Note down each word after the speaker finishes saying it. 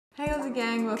Hey Aussie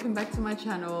gang, welcome back to my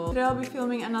channel. Today I'll be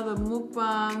filming another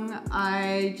mukbang.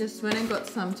 I just went and got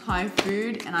some Thai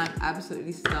food and I'm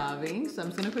absolutely starving, so I'm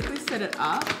just gonna quickly set it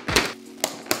up.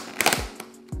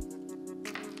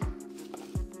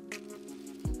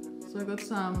 So I got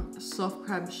some soft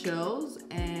crab shells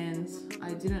and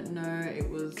I didn't know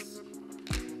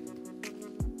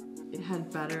it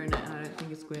had batter in it, and I don't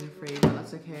think it's gluten free, but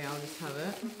that's okay, I'll just have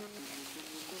it.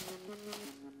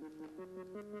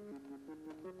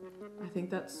 I think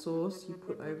that sauce you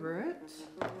put over it.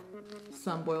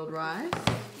 Some boiled rice.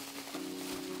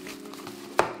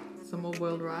 Some more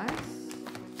boiled rice.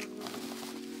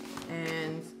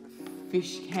 And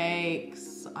fish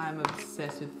cakes. I'm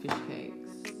obsessed with fish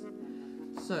cakes.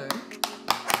 So,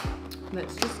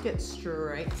 let's just get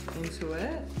straight into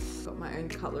it. Got my own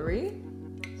cutlery.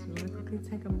 So I'm gonna quickly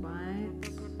take a bite.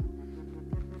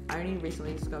 I only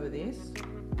recently discovered this.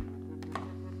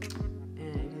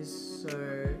 And it is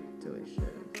so delicious.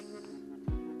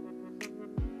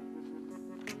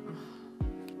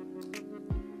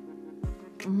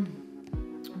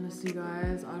 Honestly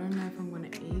guys, I don't know if I'm gonna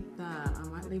eat that. I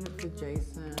might leave it for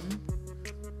Jason.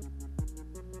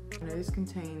 I know this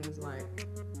contains like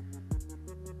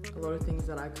a lot of things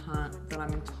that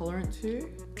I'm intolerant to.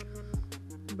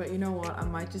 But you know what, I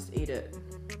might just eat it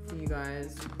for you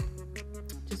guys.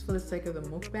 Just for the sake of the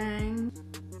mukbang.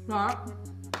 But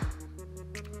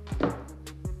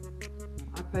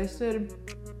I posted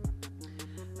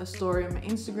a story on my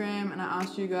Instagram and I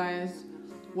asked you guys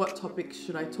what topics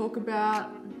should I talk about,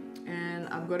 and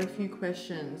I've got a few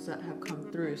questions that have come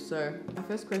through. So my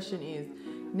first question is,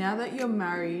 now that you're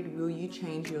married, will you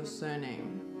change your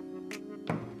surname?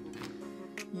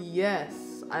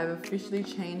 Yes, I've officially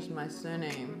changed my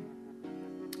surname.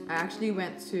 I actually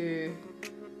went to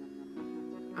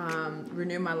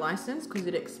renew my license because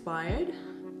it expired.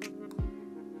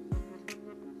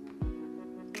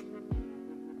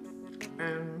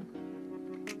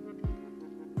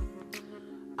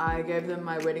 I gave them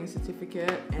my wedding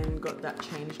certificate and got that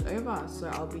changed over. So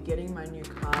I'll be getting my new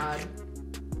card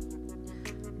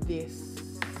in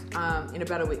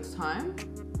about a week's time.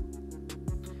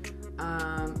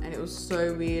 And it was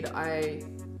so weird. I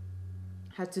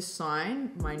had to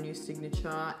sign my new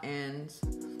signature and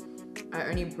I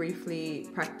only briefly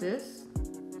practiced,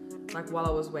 like while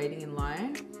I was waiting in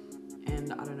line.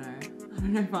 And I don't know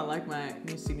if I like my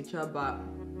new signature, but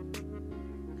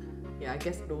yeah, I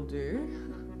guess it'll do.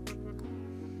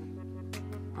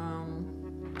 I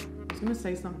was gonna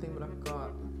say something, but I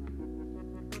forgot.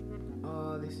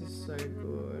 Oh, this is so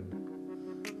good.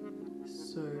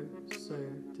 So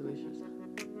delicious.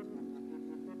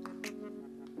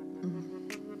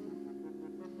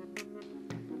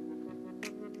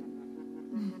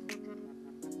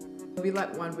 It'll be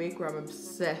like 1 week where I'm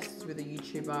obsessed with a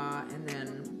YouTuber and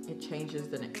then it changes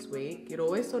the next week. It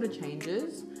always sort of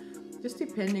changes, just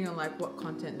depending on like what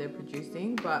content they're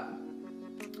producing. But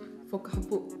for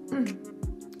couples,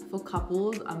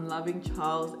 I'm loving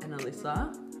Charles and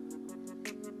Alyssa.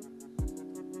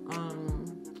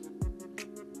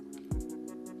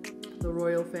 The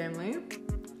royal family.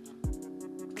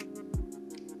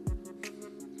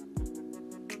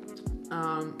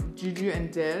 Juju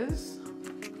and Des.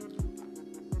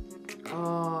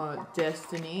 Oh,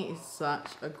 Destiny is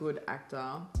such a good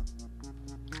actor.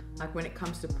 Like when it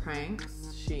comes to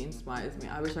pranks, she inspires me.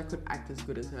 I wish I could act as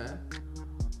good as her.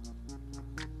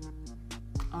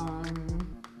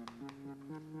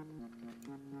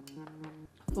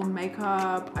 For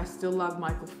makeup, I still love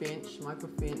Michael Finch. Michael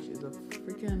Finch is a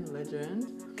freaking legend.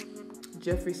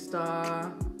 Jeffree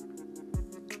Star.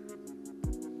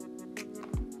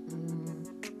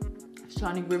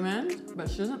 Shani Grimond, but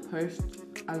she doesn't post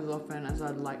as often as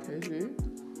I'd like her to.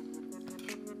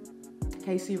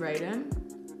 Casey Radin,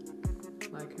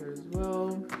 like her as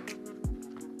well.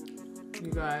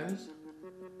 You guys.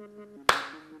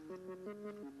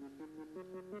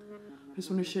 I just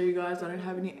want to show you guys I don't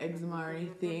have any eczema or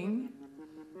anything.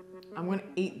 I'm gonna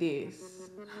eat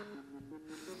this.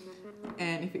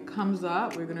 And if it comes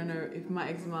up, we're gonna know if my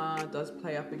eczema does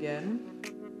play up again.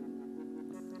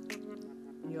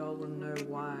 Y'all will know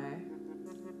why.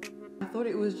 I thought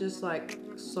it was just like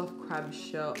soft crab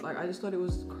shell. Like I just thought it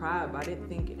was crab. I didn't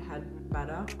think it had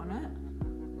batter on it.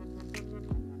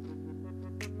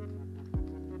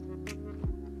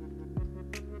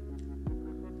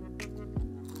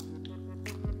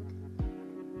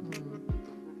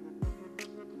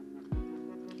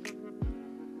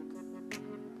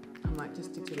 I might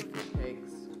just stick to the fish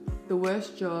cakes. The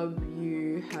worst job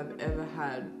you have ever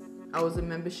had. I was a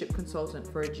membership consultant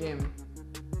for a gym.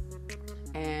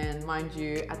 And mind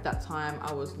you, at that time,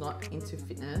 I was not into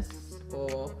fitness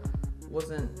or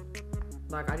wasn't,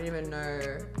 like, I didn't even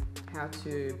know how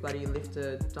to bloody lift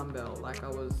a dumbbell. Like, I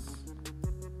was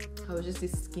just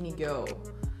this skinny girl,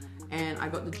 and I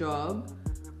got the job.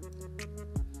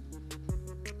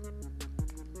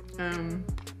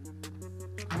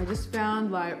 I just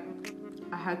found like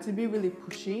I had to be really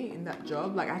pushy in that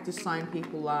job. Like, I had to sign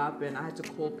people up, and I had to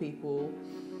call people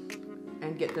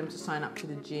and get them to sign up to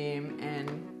the gym, and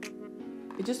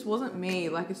it just wasn't me.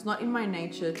 Like, it's not in my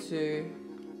nature to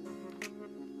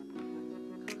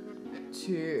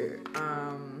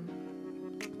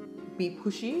be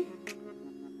pushy.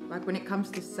 Like, when it comes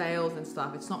to sales and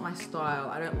stuff, it's not my style.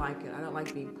 I don't like it. I don't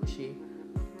like being pushy.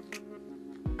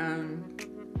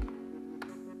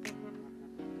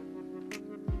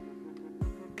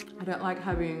 I don't like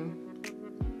having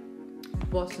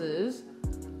bosses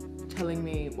telling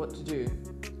me what to do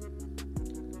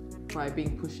by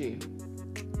being pushy.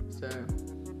 So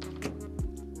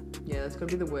yeah, that's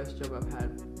gonna be the worst job I've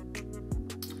had.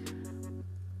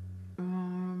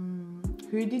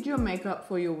 Who did your makeup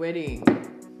for your wedding?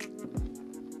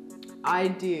 I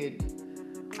did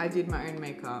my own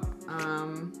makeup.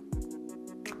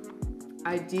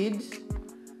 I did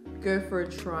go for a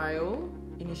trial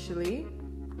initially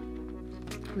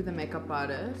with a makeup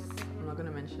artist. I'm not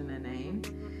gonna mention their name.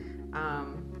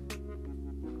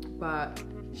 But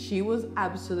she was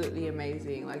absolutely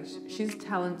amazing. Like, she's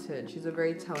talented. She's a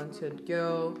very talented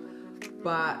girl,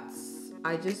 but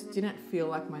I just didn't feel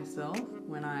like myself.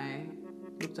 When I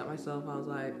looked at myself, I was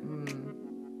like,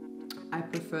 I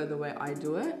prefer the way I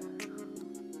do it.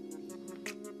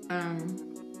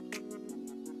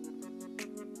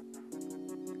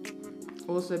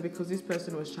 Also, because this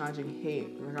person was charging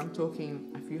heaps, like I'm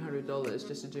talking a few $100s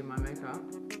just to do my makeup.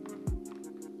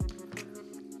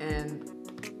 And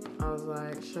I was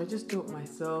like, should I just do it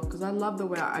myself? Because I love the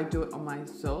way I do it on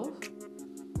myself.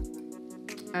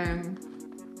 And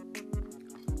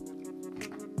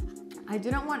I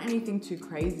didn't want anything too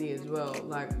crazy as well.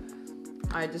 Like,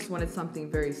 I just wanted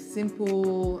something very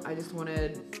simple. I just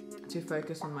wanted to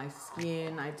focus on my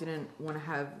skin. I didn't want to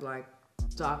have like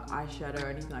dark eyeshadow or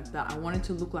anything like that. I wanted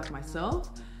to look like myself,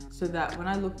 so that when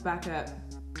I look back at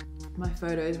my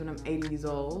photos when I'm 80 years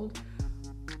old,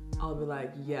 I'll be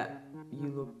like, yeah, you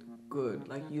look good.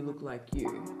 Like, you look like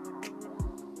you.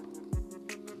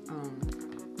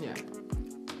 Yeah.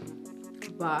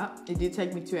 But it did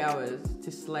take me 2 hours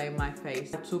to slay my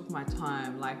face. I took my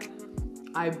time. Like,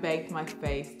 I baked my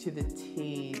face to the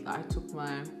T. I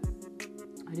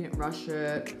didn't rush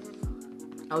it.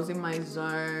 I was in my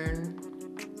zone.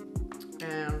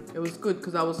 And it was good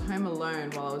because I was home alone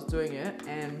while I was doing it,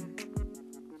 and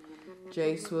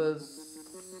Jace was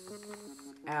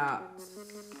out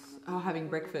having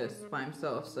breakfast by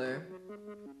himself, so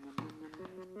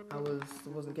I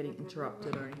wasn't getting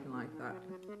interrupted or anything like that.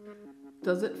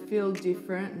 Does it feel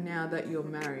different now that you're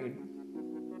married?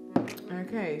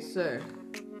 Okay, so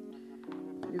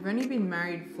we've only been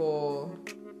married for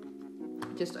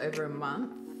just over a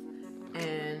month,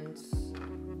 and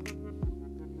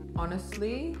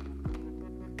honestly,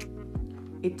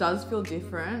 it does feel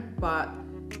different, but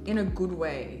in a good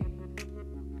way.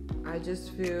 I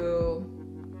just feel,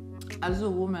 as a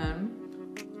woman,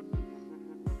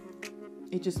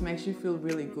 it just makes you feel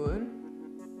really good.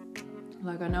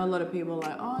 Like, I know a lot of people are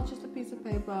like, oh, it's just a piece of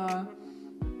paper.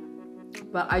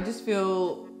 But I just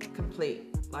feel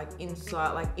complete. Like,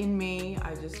 inside, like in me,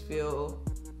 I just feel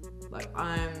like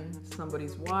I'm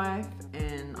somebody's wife,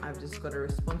 and I've just got a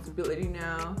responsibility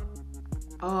now.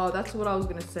 Oh, that's what I was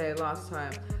gonna say last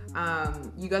time.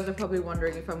 You guys are probably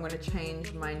wondering if I'm gonna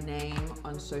change my name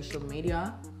on social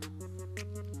media.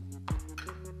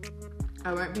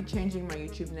 I won't be changing my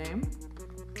YouTube name.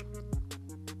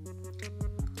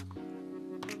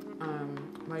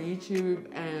 My YouTube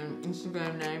and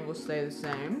Instagram name will stay the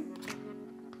same.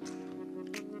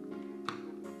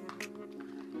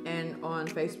 And on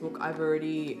Facebook, I've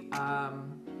already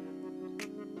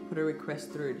put a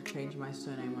request through to change my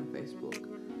surname on Facebook,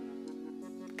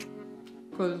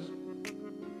 because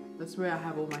that's where I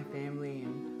have all my family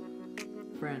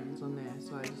and friends on there.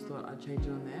 So I just thought I'd change it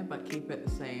on there, but keep it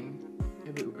the same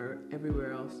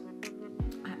everywhere else.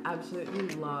 I absolutely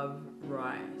love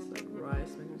rice. Like,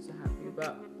 rice makes me so happy.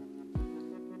 But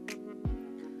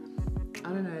I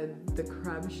don't know, the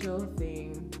crab shell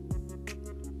thing,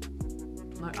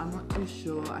 like, I'm not too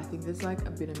sure. I think there's like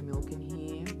a bit of milk in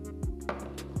here.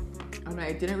 I don't know,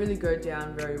 it didn't really go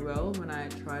down very well when I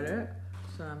tried it,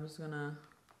 so I'm just gonna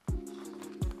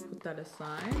put that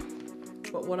aside.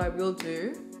 But what I will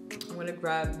do, I'm gonna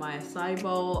grab my acai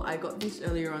bowl. I got this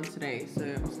earlier on today, so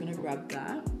I'm just gonna grab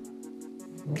that.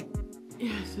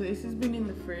 Yeah, so this has been in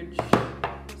the fridge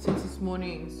since this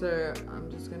morning, so I'm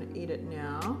just gonna eat it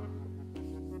now.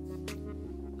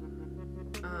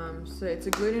 So it's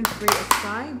a gluten-free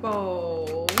acai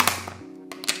bowl.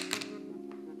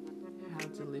 How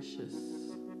delicious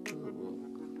does it look?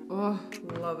 Oh,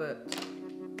 love it.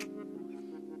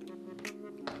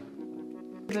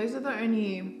 Those are the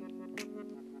only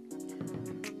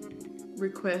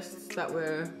requests that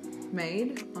were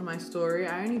made on my story.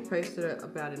 I only posted it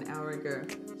about an hour ago,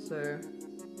 so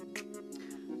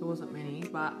there wasn't many,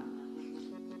 but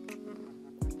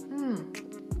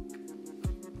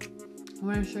I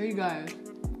want to show you guys.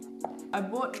 I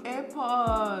bought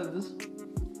AirPods.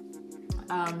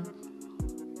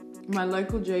 My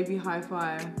local JB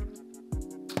Hi-Fi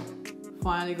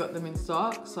finally got them in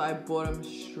stock, so I bought them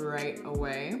straight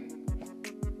away.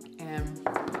 And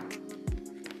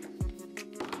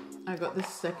I got this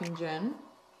 2nd gen.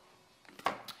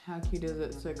 How cute is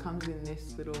it? So it comes in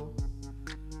this little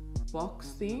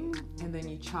box thing, and then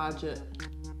you charge it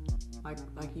like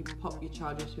you pop your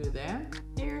charger through there.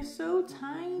 They're so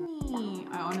tiny.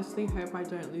 I honestly hope I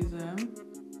don't lose them.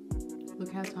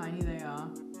 Look how tiny they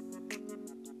are.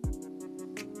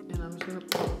 And I'm just gonna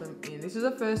pop them in. This is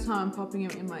the first time I'm popping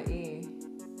them in my ear.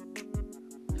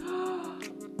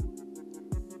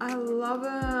 I love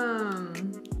them.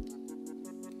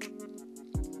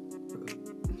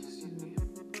 Excuse me.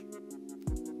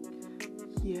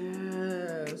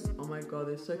 Yes. Oh my god,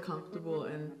 they're so comfortable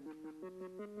and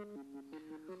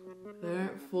they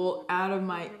don't fall out of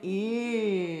my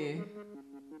ear.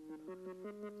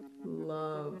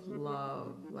 Love,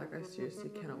 love. Like, I seriously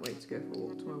cannot wait to go for a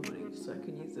walk tomorrow morning so I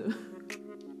can use it.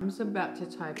 I'm just about to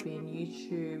type in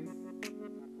YouTube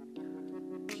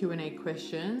Q&A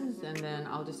questions, and then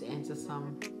I'll just answer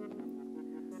some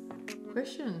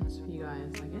questions for you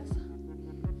guys, I guess.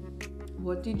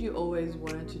 What did you always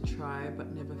wanted to try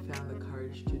but never found the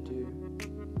courage to do?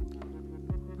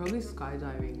 Probably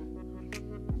skydiving.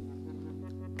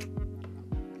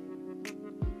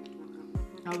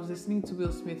 I was listening to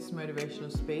Will Smith's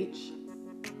motivational speech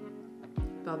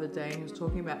the other day, and he was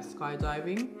talking about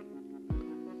skydiving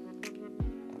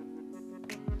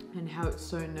and how it's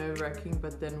so nerve-wracking,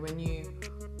 but then when you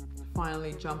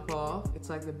finally jump off, it's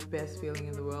like the best feeling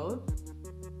in the world.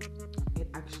 It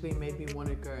actually made me want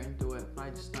to go and do it, but I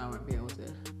just know I won't be able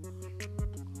to.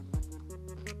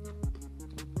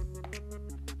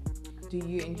 Do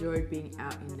you enjoy being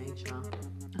out in nature?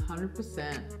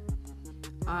 100%.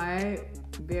 I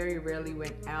very rarely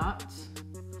went out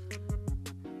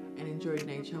and enjoyed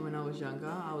nature when I was younger.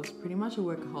 I was pretty much a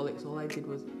workaholic, so all I did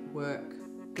was work,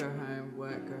 go home,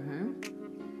 work, go home.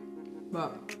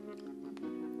 But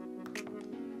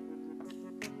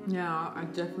now I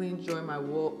definitely enjoy my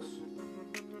walks.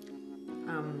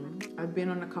 I've been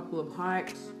on a couple of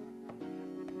hikes.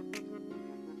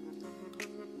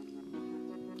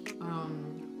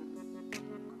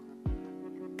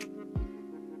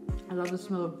 I love the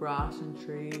smell of grass and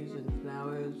trees and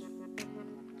flowers.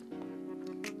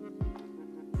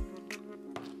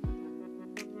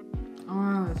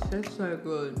 Oh, it tastes so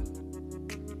good.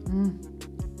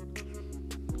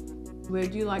 Where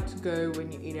do you like to go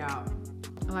when you eat out?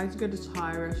 I like to go to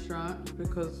Thai restaurants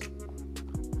because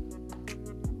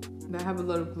they have a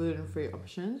lot of gluten-free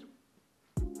options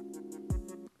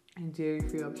and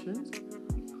dairy-free options.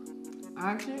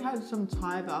 I actually had some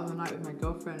Thai the other night with my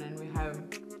girlfriend, and we have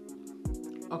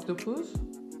octopus.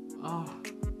 Oh,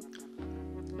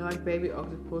 they're like baby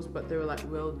octopus, but they were like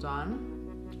well done.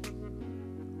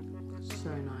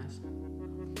 So nice.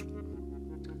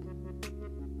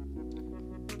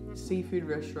 Seafood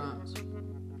restaurants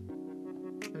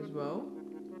as well.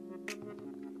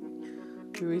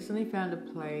 We recently found a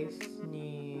place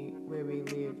near where we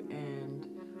live, and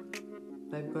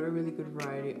they've got a really good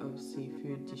variety of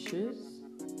seafood dishes.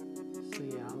 So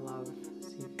yeah, I love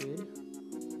seafood.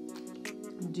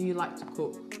 Do you like to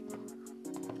cook?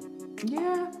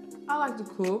 Yeah, I like to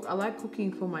cook. I like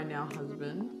cooking for my now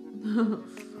husband.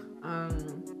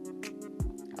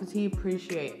 Because he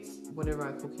appreciates whatever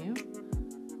I cook him.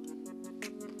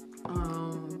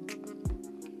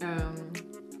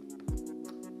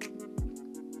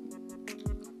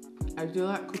 I do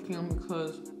like cooking him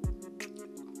because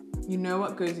you know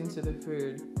what goes into the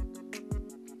food.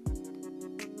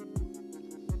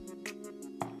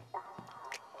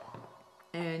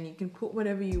 And you can put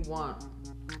whatever you want.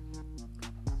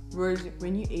 Whereas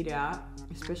when you eat out,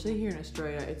 especially here in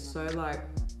Australia, it's so like,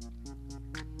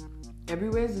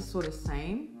 everywhere's the sort of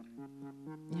same.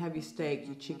 You have your steak,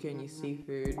 your chicken, your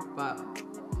seafood, but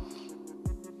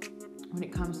when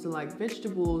it comes to like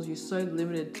vegetables, you're so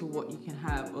limited to what you can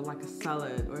have, or like a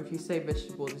salad, or if you say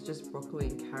vegetables, it's just broccoli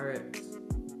and carrots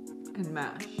and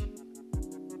mash.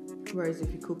 Whereas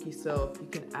if you cook yourself, you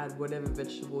can add whatever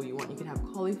vegetable you want. You can have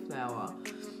cauliflower,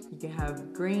 you can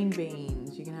have green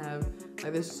beans, you can have,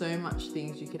 like, there's so much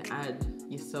things you can add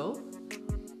yourself.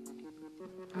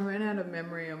 I ran out of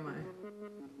memory on my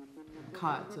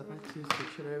card, so I had to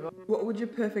switch it over. What would your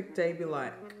perfect day be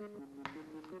like?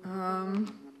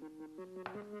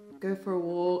 Go for a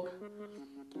walk,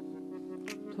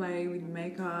 play with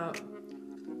makeup,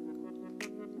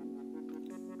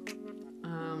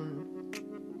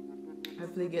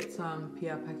 hopefully get some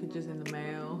PR packages in the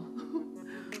mail,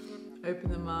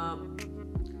 open them up,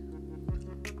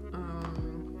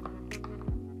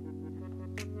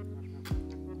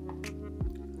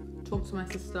 talk to my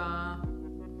sister,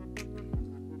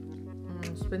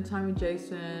 spend time with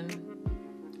Jason,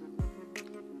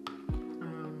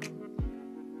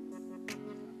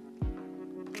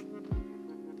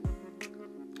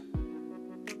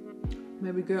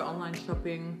 maybe go online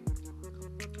shopping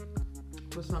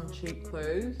for some cheap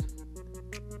clothes,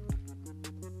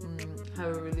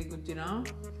 have a really good dinner,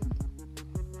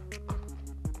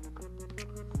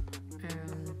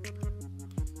 and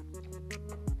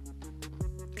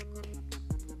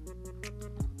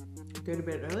go to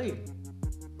bed early.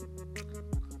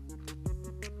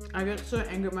 I get so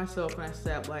angry at myself when I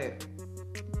stay up late.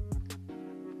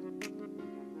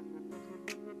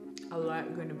 I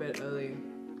like going to bed early.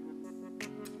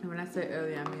 And when I say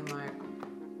early, I mean like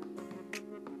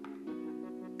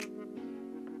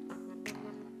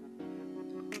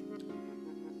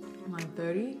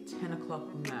 9:30, 10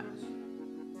 o'clock max.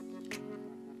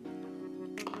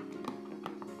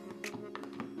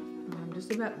 I'm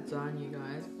just about done, you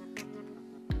guys.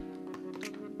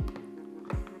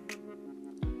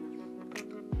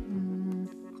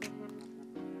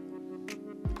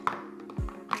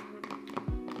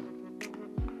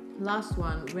 Last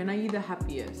one, when are you the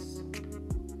happiest?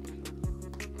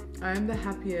 I am the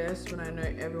happiest when I know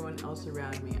everyone else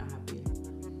around me are happy.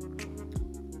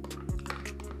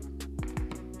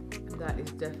 And that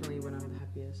is definitely when I'm the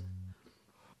happiest.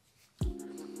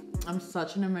 I'm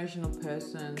such an emotional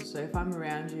person, so if I'm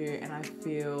around you and I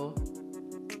feel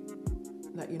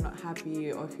that you're not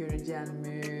happy, or if you're in a down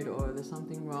mood, or there's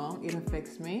something wrong, it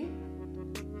affects me.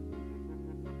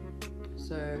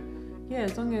 So yeah,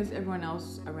 as long as everyone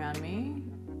else around me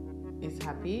is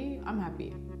happy, I'm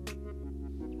happy.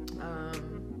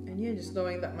 And yeah, just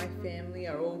knowing that my family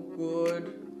are all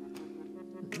good,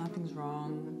 nothing's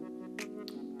wrong,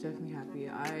 definitely happy.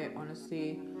 I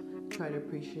honestly try to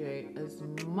appreciate as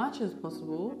much as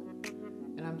possible,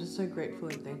 and I'm just so grateful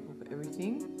and thankful for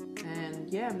everything. And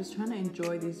yeah, I'm just trying to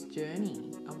enjoy this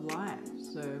journey of life.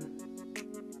 So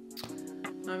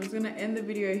I'm just gonna end the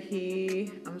video here.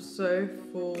 I'm so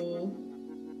full,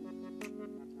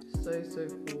 so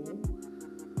full,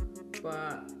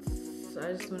 but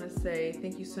I just want to say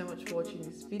thank you so much for watching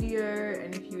this video,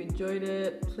 and if you enjoyed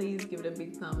it, please give it a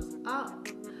big thumbs up,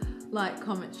 like,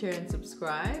 comment, share and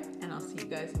subscribe, and I'll see you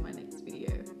guys in my next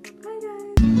video.